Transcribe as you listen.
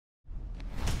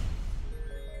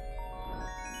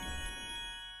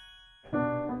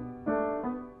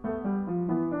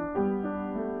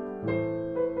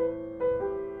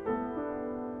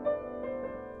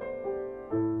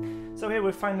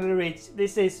we finally reach,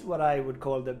 this is what I would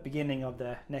call the beginning of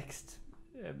the next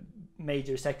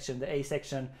major section, the A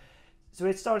section. So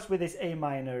it starts with this A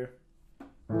minor.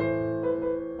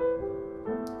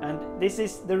 And this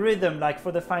is the rhythm, like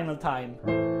for the final time.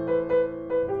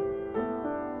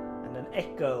 And an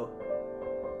echo.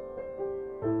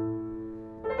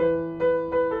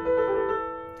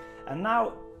 And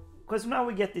now, because now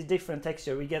we get this different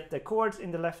texture, we get the chords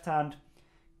in the left hand.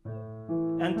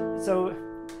 And so,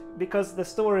 because the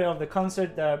story of the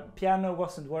concert, the piano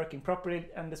wasn't working properly,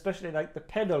 and especially like the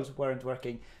pedals weren't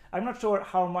working. I'm not sure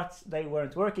how much they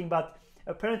weren't working, but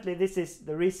apparently this is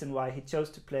the reason why he chose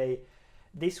to play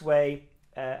this way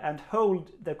and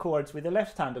hold the chords with the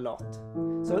left hand a lot.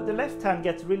 So the left hand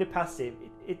gets really passive.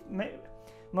 It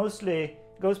mostly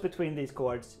goes between these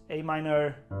chords, A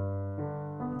minor,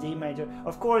 D major.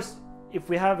 Of course, if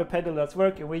we have a pedal that's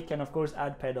working, we can of course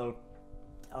add pedal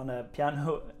on a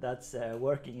piano that's a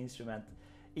working instrument,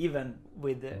 even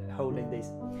with holding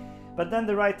this. But then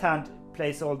the right hand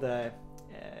plays all the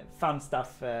fun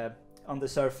stuff on the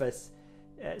surface.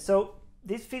 So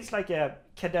this feels like a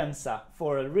cadenza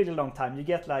for a really long time. You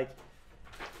get like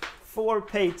 4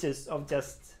 pages of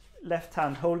just left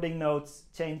hand holding notes,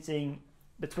 changing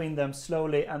between them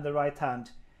slowly, and the right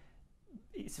hand,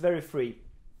 it's very free.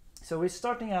 So we're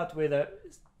starting out with a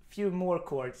few more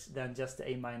chords than just the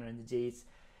A minor and the Gs.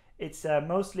 It's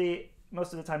most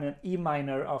of the time an E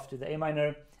minor after the A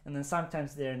minor, and then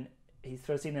sometimes he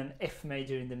throws in an F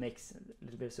major in the mix, a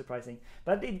little bit surprising.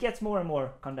 But it gets more and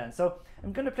more condensed. So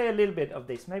I'm going to play a little bit of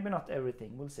this, maybe not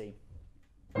everything, we'll see.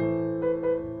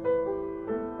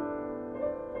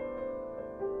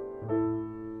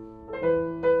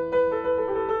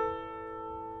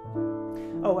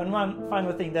 Oh, and one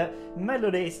final thing, the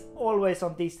melody is always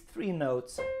on these 3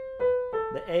 notes.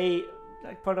 The A,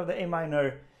 like part of the A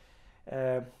minor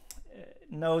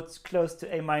notes close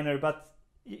to A minor, but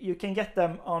you can get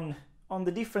them on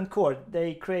the different chord.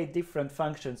 They create different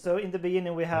functions. So in the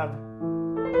beginning we have,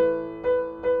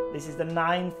 this is the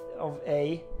 9th of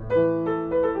A,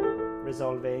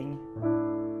 resolving.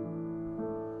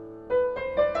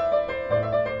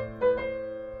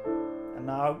 And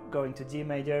now going to G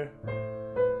major.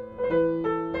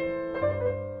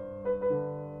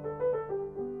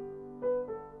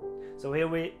 So here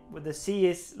with the C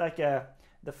is like the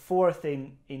 4th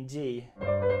in G,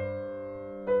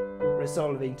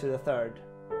 resolving to the 3rd.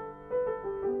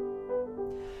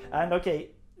 And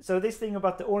okay, so this thing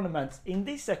about the ornaments, in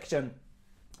this section,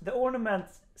 the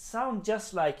ornaments sound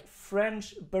just like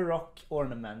French Baroque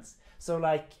ornaments. So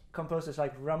like composers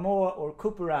like Rameau or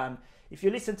Couperin, if you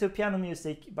listen to piano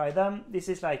music by them, this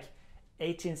is like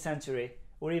 18th century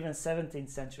or even 17th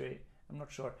century, I'm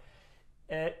not sure.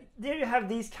 There you have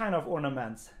these kind of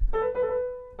ornaments,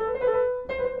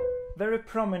 very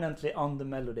prominently on the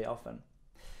melody often.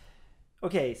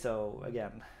 Okay, so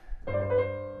again.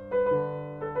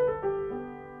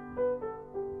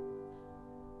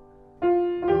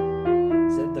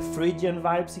 So the Phrygian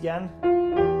vibes again.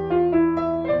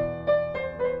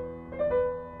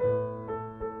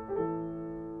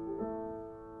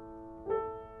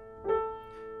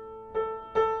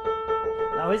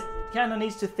 Now it kind of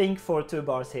needs to think for 2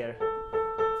 bars here.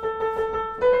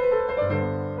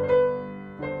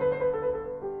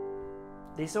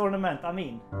 This ornament, I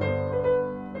mean.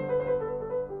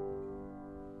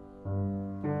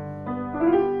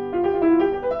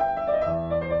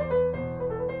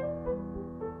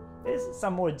 There's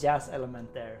some more jazz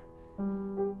element there.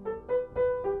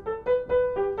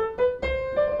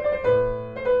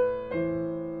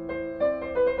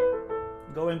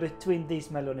 Going between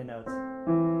these melody notes.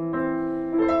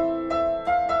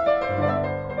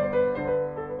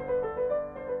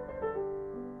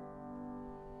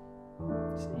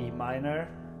 It's E minor.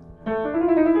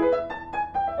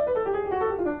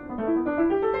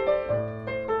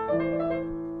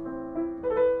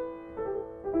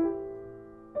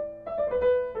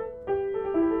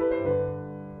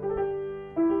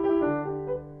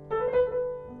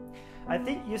 I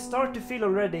think you start to feel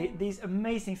already these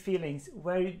amazing feelings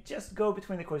where you just go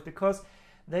between the chords, because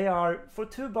they are, for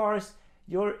 2 bars,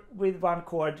 you're with 1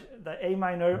 chord, the A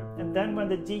minor, and then when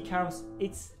the G comes,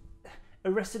 it's a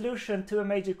resolution to a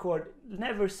major chord.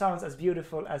 Never sounds as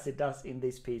beautiful as it does in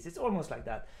this piece. It's almost like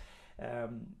that.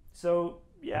 So,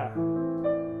 yeah.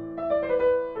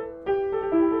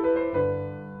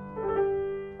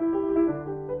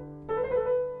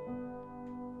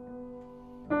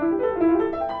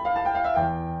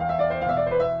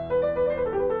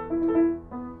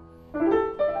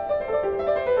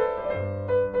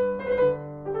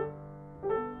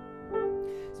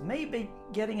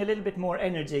 Getting a little bit more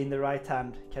energy in the right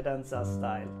hand, cadenza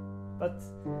style. But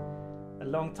a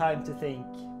long time to think.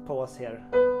 Pause here.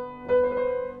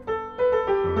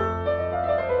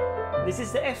 This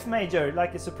is the F major,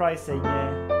 like a surprising.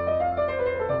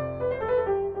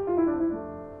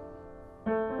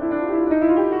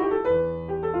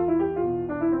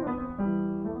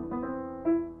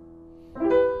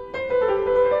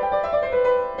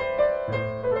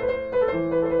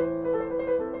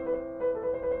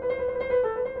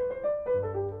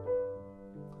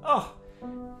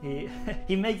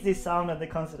 He makes this sound at the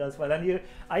concert as well, and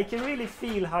I can really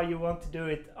feel how you want to do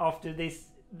it after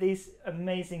this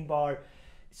amazing bar.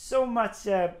 So much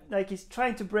like he's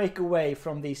trying to break away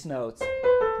from these notes,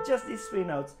 just these 3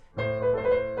 notes,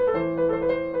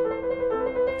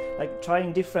 like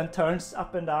trying different turns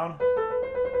up and down,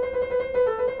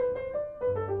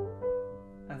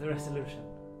 and the resolution.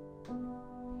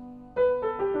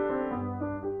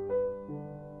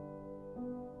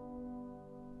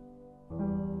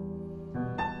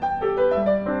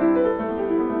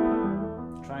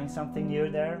 Something new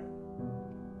there.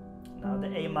 Now the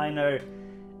A minor,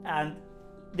 and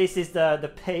this is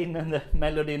the pain and the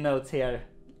melody notes here,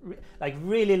 like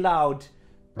really loud.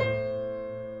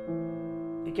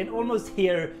 You can almost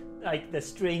hear like the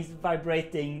strings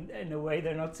vibrating in a way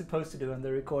they're not supposed to do on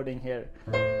the recording here.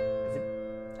 It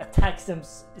attacks them.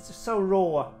 It's so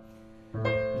raw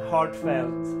and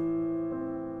heartfelt.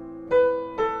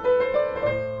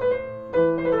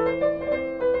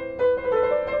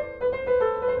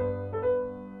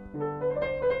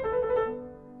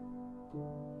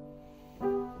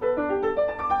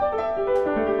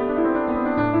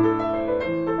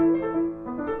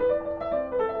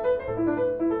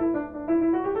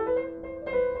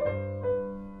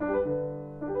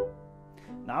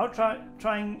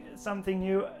 Trying something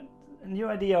new, a new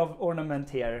idea of ornament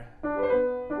here.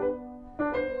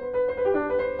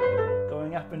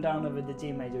 Going up and down over the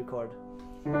G major chord.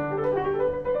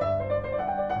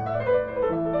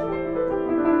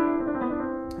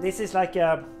 This is like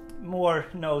more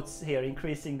notes here,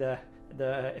 increasing the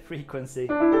frequency.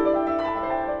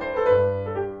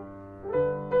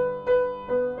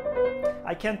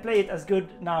 I can't play it as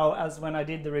good now as when I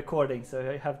did the recording, so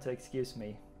you have to excuse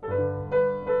me.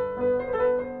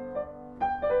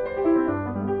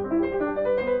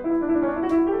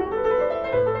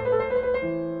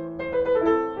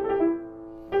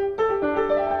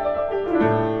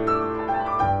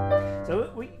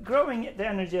 The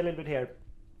energy a little bit here.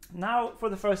 Now, for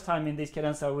the first time in this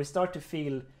cadenza, we start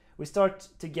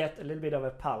to get a little bit of a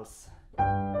pulse.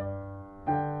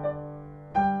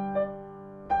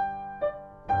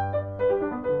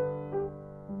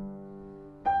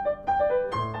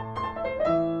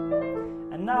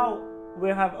 And now we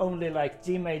have only like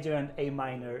G major and A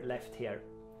minor left here.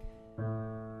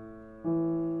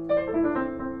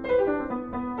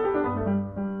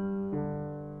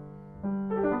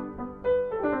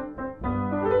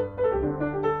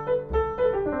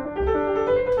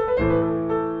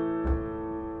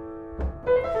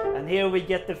 Here we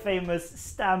get the famous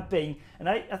stamping, and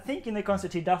I think in the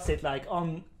concert he does it like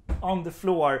on the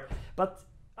floor, but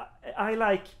I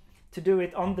like to do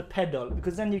it on the pedal,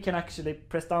 because then you can actually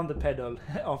press down the pedal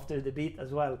after the beat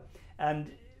as well.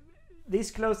 And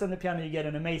this close on the piano, you get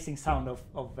an amazing sound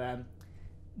of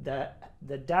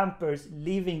the dampers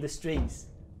leaving the strings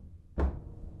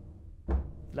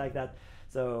like that.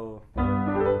 So.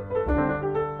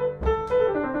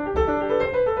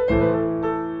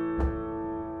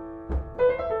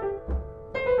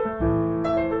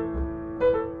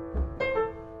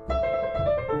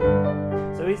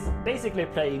 He's basically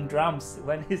playing drums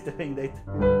when he's doing that.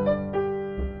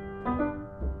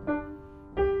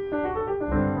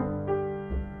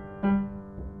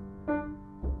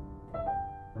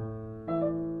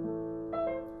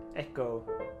 Echo.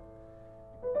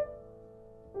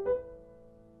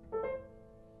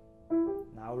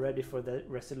 Now ready for the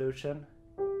resolution.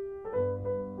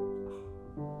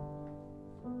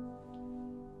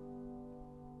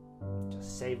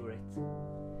 Just savor it.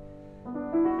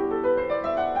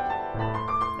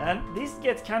 And this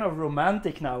gets kind of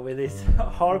romantic now with this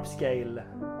harp scale.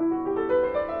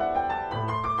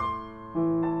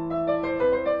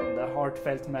 And the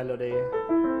heartfelt melody.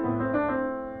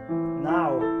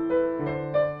 Now.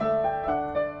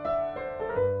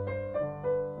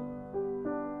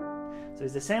 So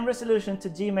it's the same resolution to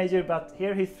G major, but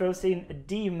here he throws in a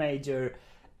D major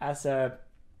as a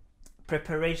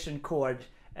preparation chord.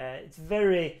 It's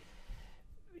very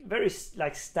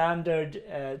like standard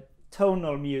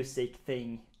tonal music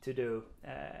thing to do,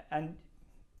 and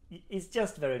it's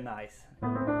just very nice.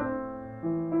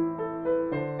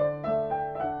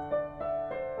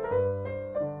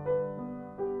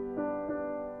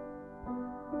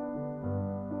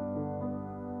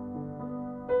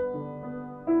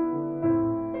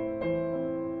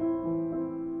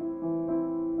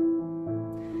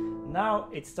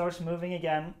 it starts moving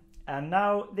again, and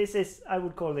now this is, I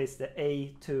would call this the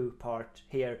A2 part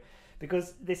here,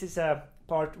 because this is a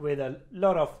part with a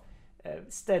lot of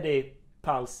steady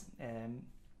pulse.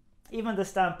 Even the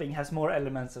stamping has more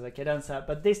elements of a cadenza,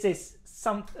 but this is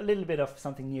a little bit of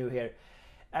something new here.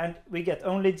 And we get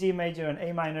only G major and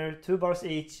A minor, 2 bars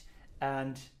each,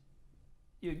 and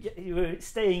you're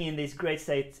staying in this great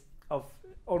state of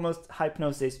almost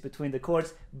hypnosis between the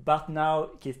chords. But now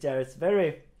Keith Jarrett's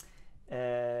very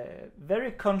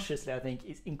consciously, I think,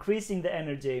 is increasing the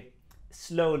energy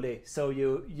slowly, so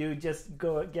you just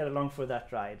get along for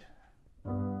that ride.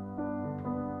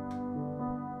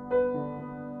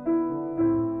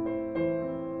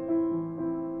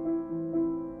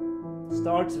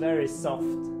 Starts very soft,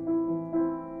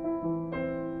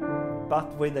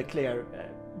 but with a clear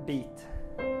beat.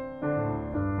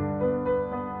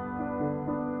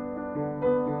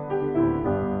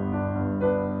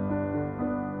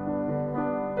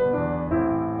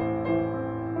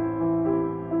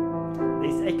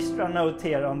 This extra note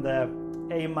here on the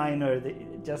A minor,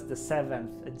 just the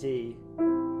 7th, a G.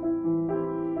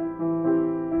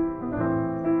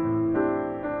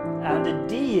 And the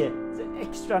D, the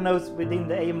extra notes within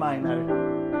the A minor.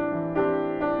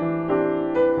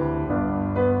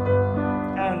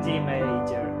 And G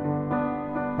major.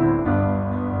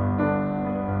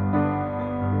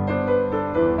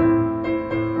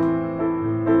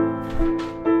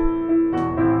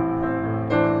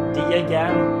 D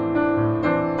again.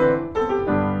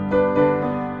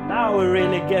 Now we're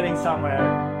really getting somewhere.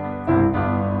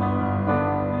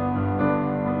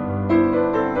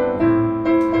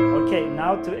 Okay,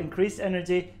 now to increase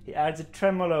energy, he adds a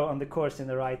tremolo on the chords in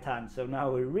the right hand. So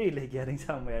now we're really getting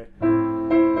somewhere.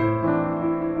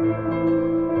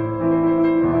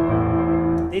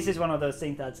 This is one of those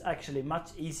things that's actually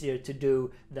much easier to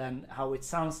do than how it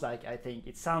sounds like, I think.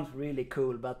 It sounds really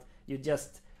cool, but you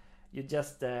just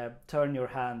turn your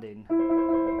hand in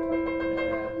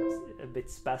a bit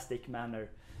spastic manner.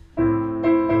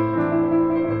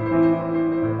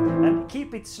 And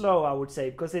keep it slow, I would say,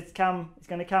 because it's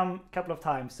gonna come a couple of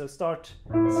times. So start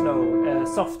slow,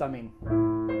 soft, I mean.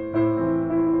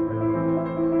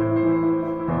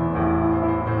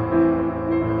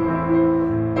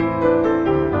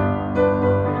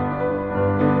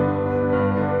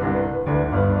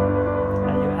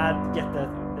 And you get the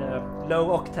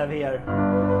low octave here.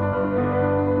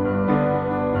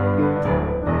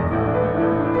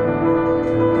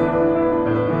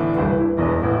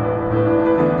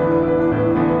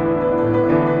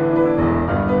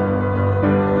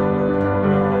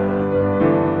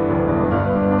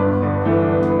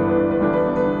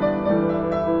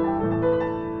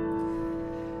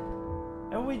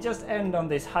 Just end on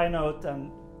this high note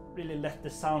and really let the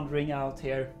sound ring out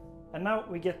here. And now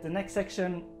we get the next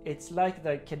section. It's like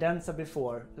the cadenza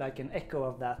before, like an echo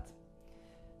of that.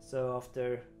 So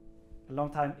after a long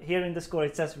time, here in the score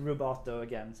it says rubato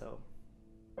again, so.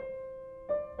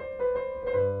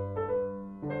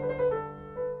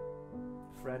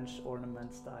 French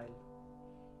ornament style.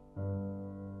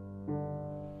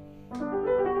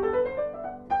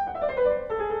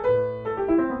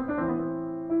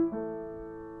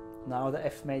 Now the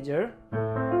F major.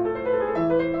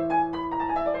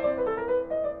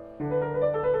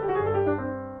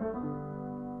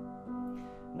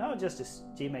 Now just a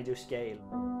G major scale.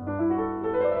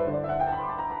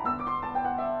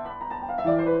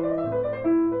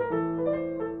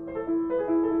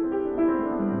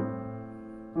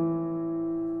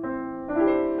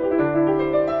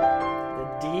 The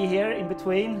D here in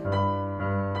between.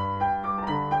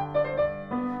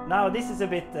 Now this is a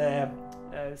bit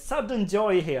sudden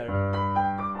joy here.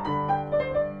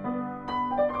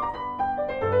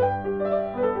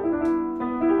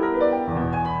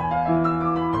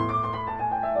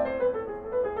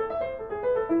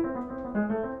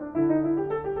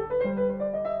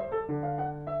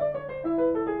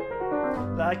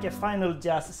 Like a final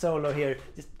jazz solo here,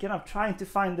 just kind of trying to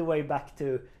find the way back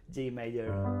to G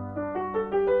major.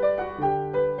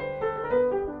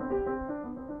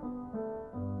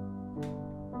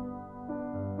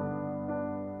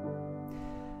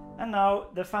 And now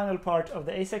the final part of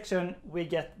the A section, we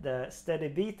get the steady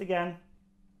beat again.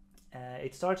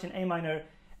 It starts in A minor,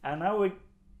 and now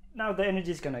the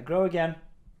energy is gonna grow again,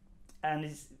 and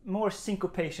it's more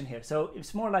syncopation here. So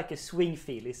it's more like a swing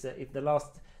feel. If the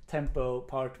last tempo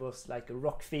part was like a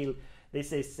rock feel,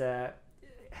 this is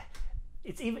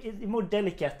it's more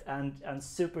delicate and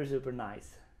super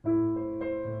nice. So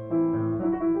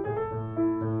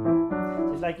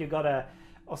it's like you got a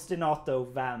ostinato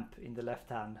vamp in the left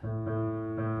hand.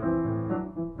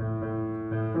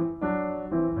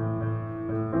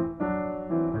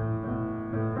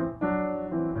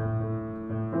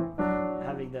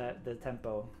 the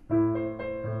tempo.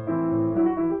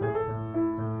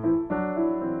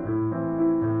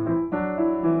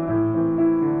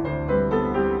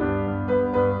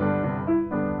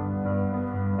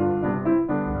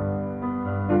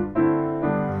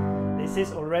 This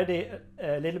is already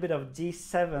a little bit of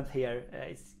G7th here.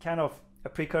 It's kind of a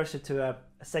precursor to a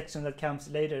section that comes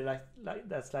later, like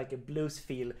that's like a blues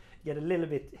feel. You get a little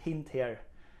bit hint here.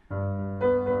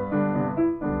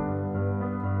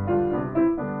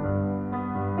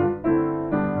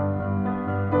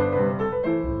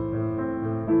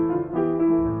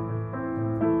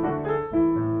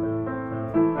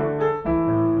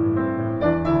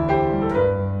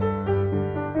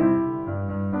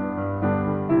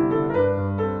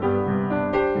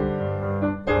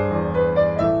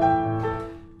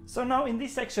 So now in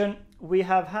this section we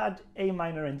have had A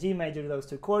minor and G major, those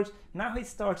two chords. Now he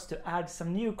starts to add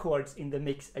some new chords in the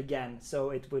mix again, so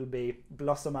it will be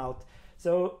blossom out.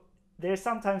 So there's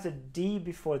sometimes a D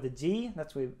before the G,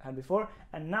 that's what we had before,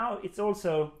 and now it's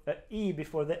also an E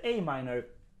before the A minor.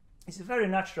 It's very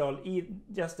natural, E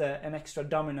just an extra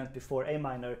dominant before A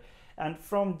minor, and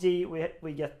from G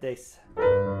we get this.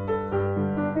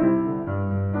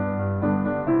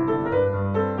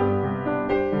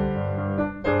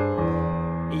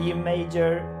 E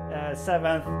major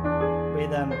 7th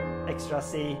with an extra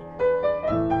C,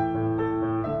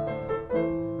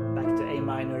 back to A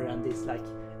minor, and this like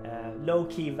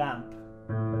low-key vamp.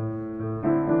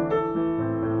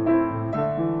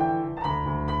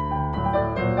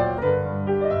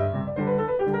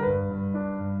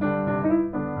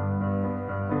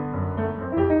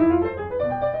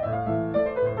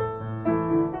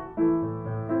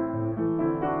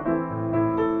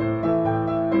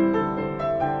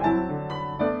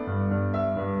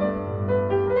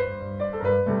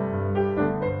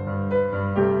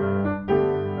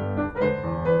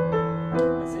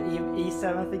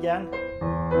 Again,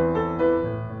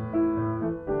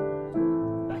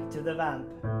 back to the vamp.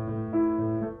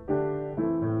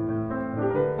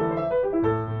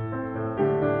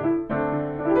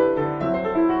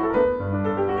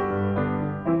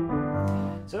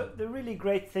 So the really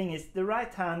great thing is the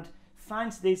right hand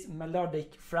finds these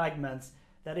melodic fragments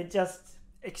that it just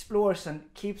explores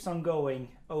and keeps on going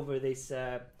over this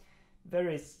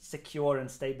very secure and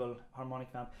stable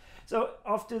harmonic vamp. So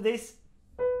after this,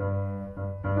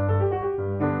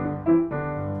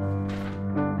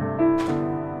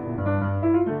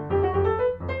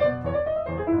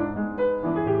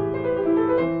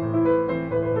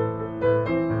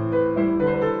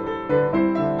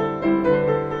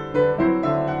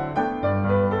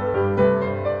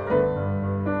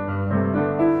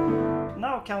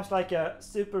 comes like a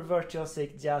super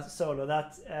virtuosic jazz solo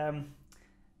that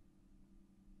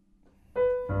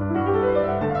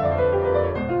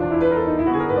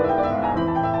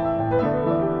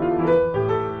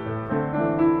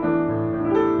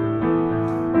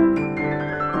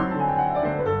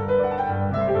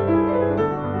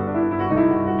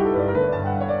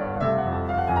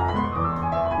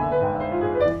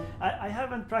I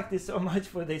haven't practiced so much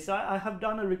for this. I have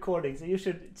done a recording, so you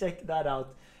should check that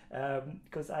out.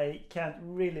 Because I can't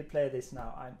really play this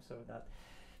now, I'm sorry that.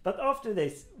 But after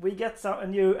this, we get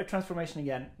a transformation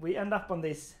again. We end up on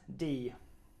this D.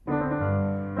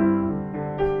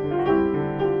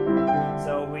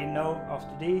 So we know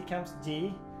after D comes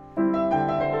G.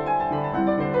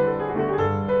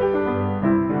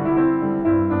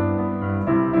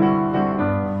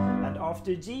 And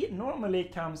after G normally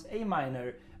comes A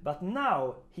minor, but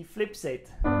now he flips it.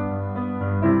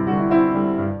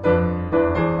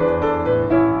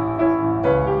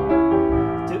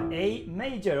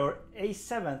 Major or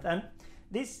A7th, and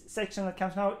this section that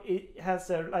comes now, it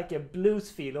has like a blues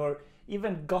feel or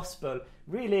even gospel,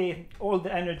 really all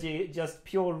the energy, just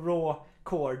pure raw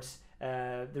chords.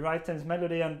 The right hand's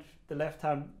melody and the left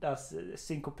hand does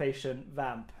syncopation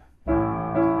vamp.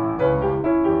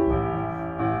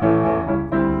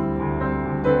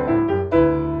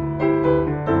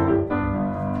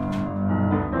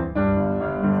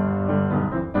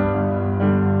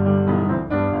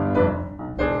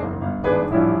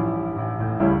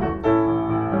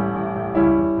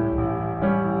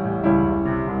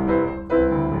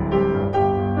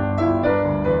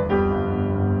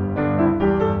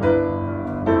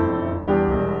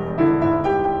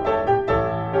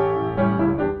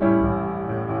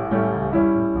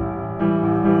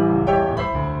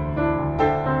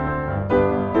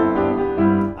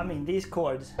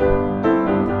 Chords. And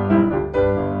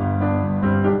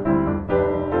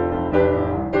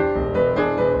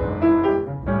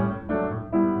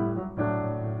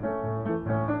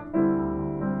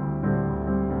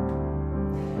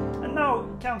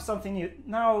becomes something new.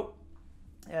 Now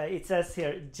it says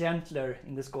here gentler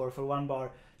in the score for 1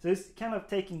 bar. So it's kind of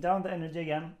taking down the energy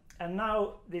again. And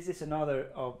now this is another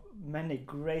of many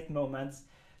great moments.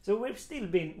 So we've still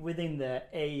been within the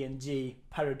A and G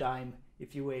paradigm,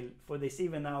 if you will, for this.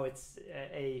 Even now it's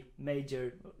A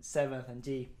major 7th and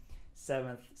G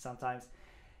 7th sometimes.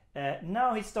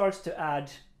 Now he starts to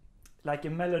add like a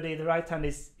melody. The right hand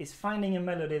is finding a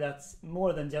melody that's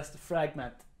more than just a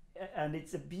fragment. And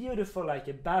it's a beautiful, like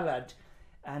a ballad.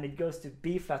 And it goes to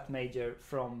B flat major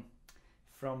from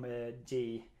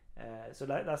G. So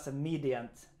that's a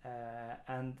mediant,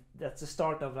 and that's the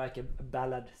start of like a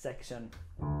ballad section.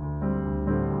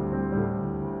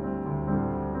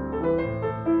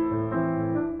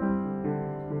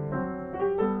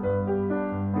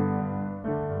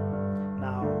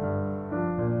 Now,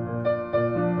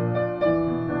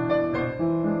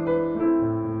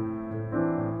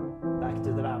 back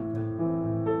to the vamp.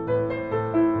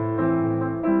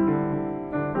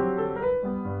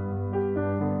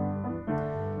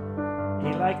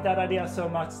 Like that idea so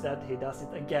much that he does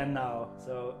it again now.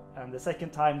 So, and the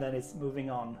second time then it's moving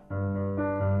on.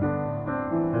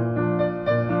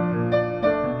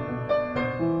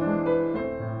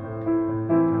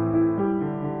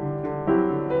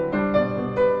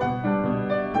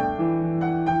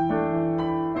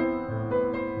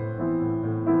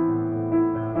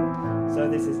 So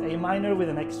this is A minor with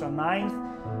an extra 9th.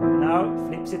 Now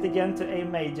flips it again to A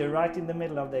major right in the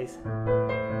middle of this.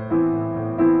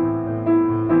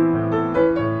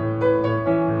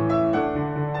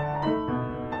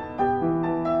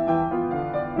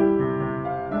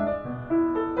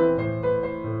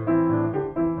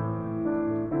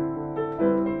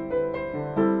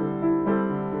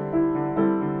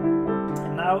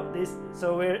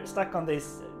 So we're stuck on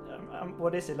this,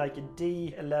 what is it, like a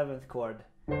D 11th chord.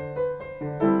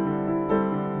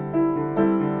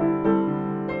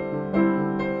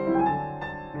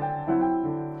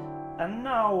 And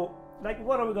now, like,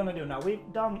 what are we gonna do now?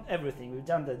 We've done everything. We've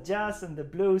done the jazz and the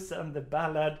blues and the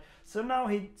ballad. So now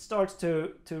he starts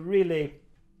to really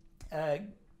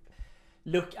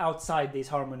look outside this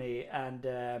harmony and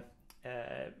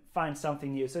find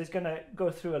something new. So he's gonna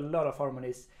go through a lot of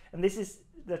harmonies. And this is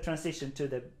the transition to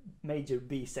the major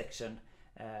B section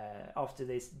after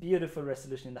this beautiful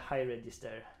resolution in the high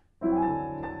register.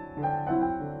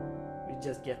 We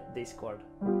just get this chord.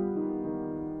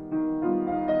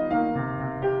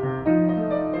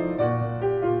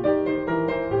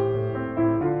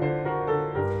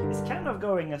 It's kind of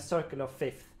going a circle of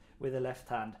 5th with the left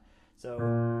hand. So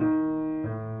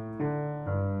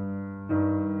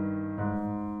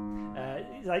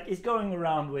like it's going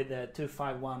around with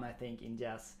 2-5-1, I think, in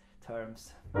jazz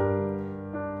terms.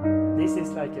 This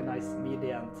is like a nice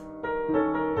mediant.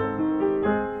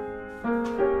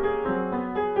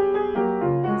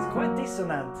 It's quite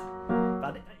dissonant,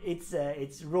 but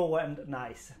it's raw and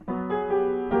nice.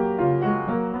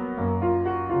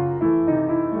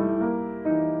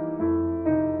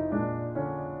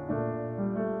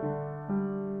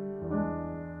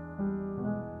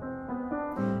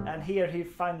 And here he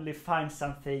finally finds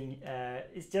something.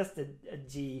 It's just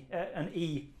an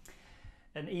E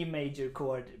major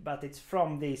chord, but it's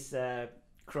from this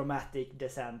chromatic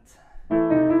descent.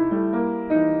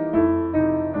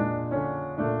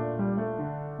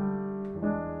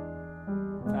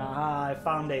 Ah, I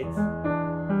found it.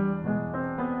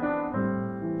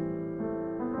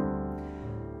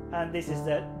 And this is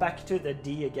the back to the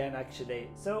D again, actually.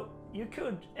 So you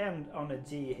could end on a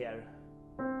G here.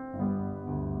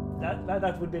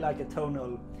 That would be like a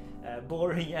tonal,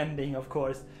 boring ending, of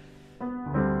course.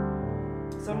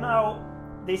 So now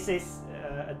this is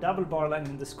a double bar line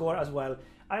in the score as well.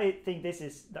 I think this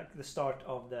is like the start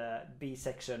of the B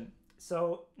section.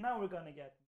 So now we're gonna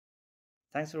get...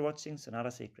 Thanks for watching Sonata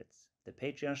Secrets. The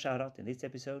Patreon shoutout in this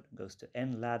episode goes to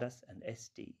N. Ladas and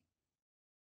SD.